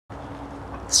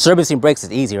Servicing brakes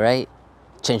is easy, right?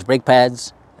 Change brake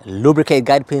pads, lubricate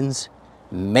guide pins,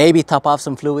 maybe top off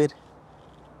some fluid.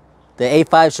 The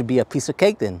A5 should be a piece of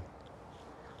cake then.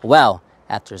 Well,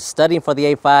 after studying for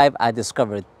the A5, I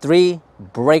discovered 3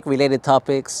 brake-related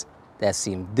topics that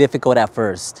seemed difficult at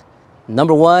first.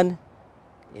 Number 1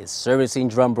 is servicing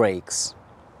drum brakes.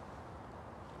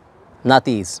 Not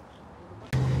these.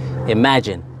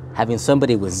 Imagine having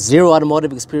somebody with 0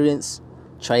 automotive experience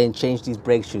try and change these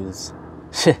brake shoes.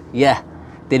 Yeah,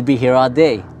 they'd be here all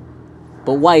day.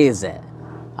 But why is that?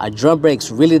 Are drum brakes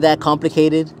really that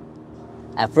complicated?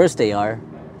 At first they are.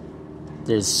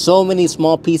 There's so many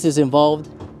small pieces involved.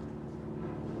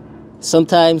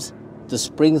 Sometimes the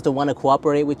springs don't want to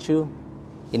cooperate with you.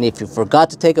 And if you forgot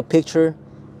to take a picture,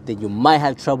 then you might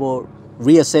have trouble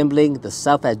reassembling the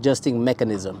self-adjusting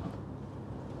mechanism.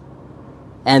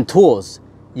 And tools.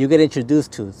 You get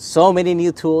introduced to so many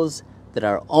new tools that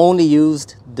are only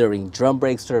used during drum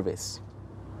brake service.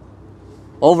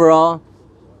 Overall,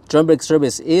 drum brake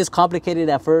service is complicated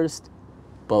at first,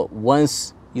 but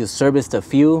once you service a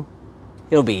few,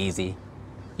 it'll be easy.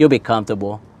 You'll be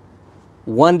comfortable.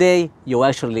 One day, you'll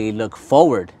actually look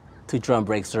forward to drum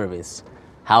brake service.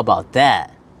 How about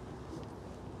that?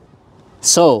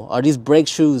 So, are these brake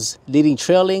shoes leading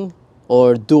trailing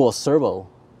or dual servo?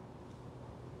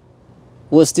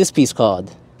 What's this piece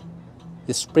called?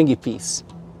 This springy piece.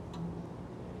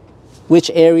 Which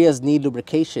areas need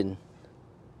lubrication?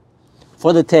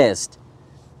 For the test,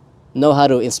 know how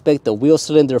to inspect the wheel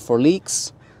cylinder for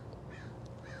leaks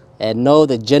and know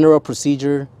the general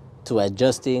procedure to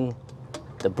adjusting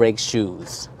the brake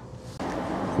shoes.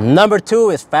 Number 2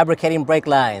 is fabricating brake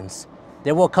lines.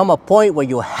 There will come a point where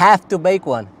you have to make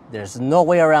one. There's no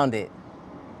way around it.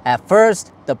 At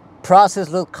first, the process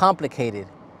looked complicated.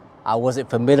 I wasn't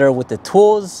familiar with the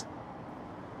tools,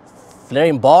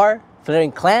 flaring bar,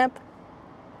 flaring clamp.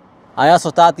 I also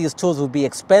thought these tools would be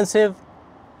expensive,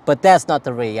 but that's not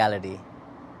the reality.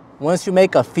 Once you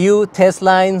make a few test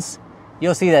lines,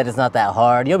 you'll see that it's not that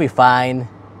hard. You'll be fine.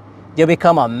 You'll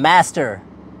become a master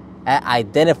at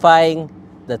identifying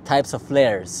the types of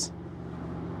flares.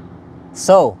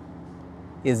 So,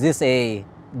 is this a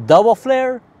double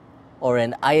flare or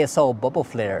an ISO bubble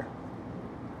flare?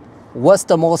 What's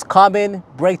the most common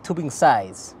brake tubing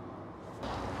size?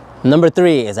 Number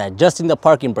 3 is adjusting the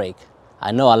parking brake.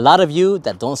 I know a lot of you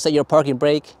that don't set your parking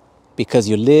brake because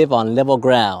you live on level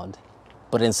ground.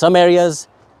 But in some areas,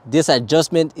 this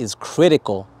adjustment is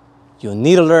critical. You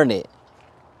need to learn it.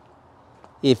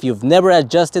 If you've never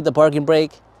adjusted the parking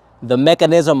brake, the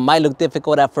mechanism might look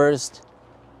difficult at first,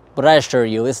 but I assure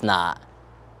you it's not.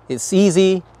 It's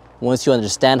easy once you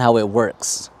understand how it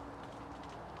works.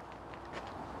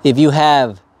 If you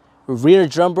have rear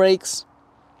drum brakes,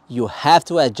 you have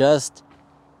to adjust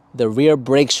the rear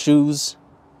brake shoes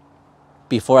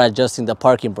before adjusting the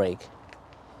parking brake.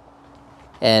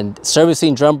 And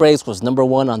servicing drum brakes was number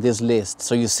 1 on this list.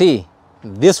 So you see,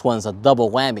 this one's a double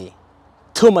whammy.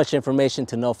 Too much information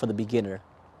to know for the beginner.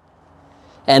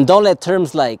 And don't let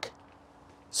terms like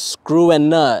screw and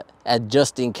nut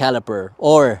adjusting caliper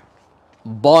or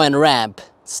ball and ramp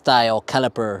style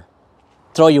caliper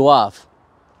throw you off.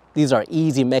 These are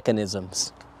easy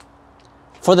mechanisms.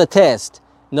 For the test,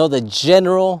 know the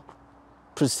general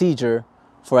procedure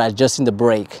for adjusting the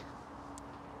brake.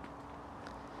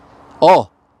 Oh,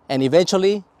 and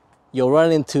eventually you'll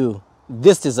run into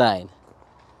this design.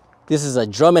 This is a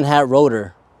drum and hat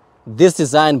rotor. This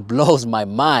design blows my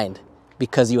mind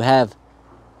because you have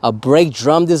a brake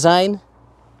drum design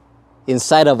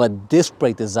inside of a disc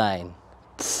brake design.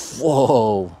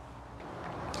 Whoa.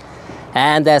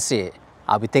 And that's it.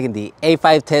 I'll be taking the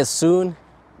A5 test soon.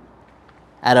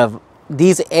 Out of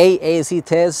these ASE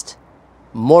tests,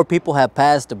 more people have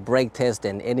passed the brake test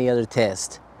than any other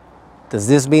test. Does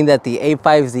this mean that the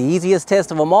A5 is the easiest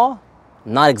test of them all?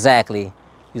 Not exactly.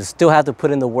 You still have to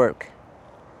put in the work.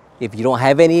 If you don't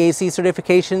have any AC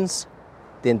certifications,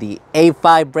 then the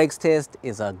A5 brakes test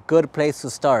is a good place to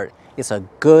start. It's a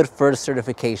good first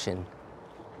certification.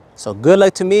 So good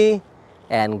luck to me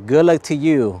and good luck to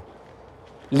you.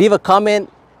 Leave a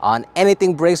comment on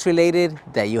anything brakes related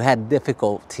that you had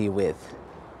difficulty with.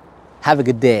 Have a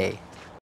good day.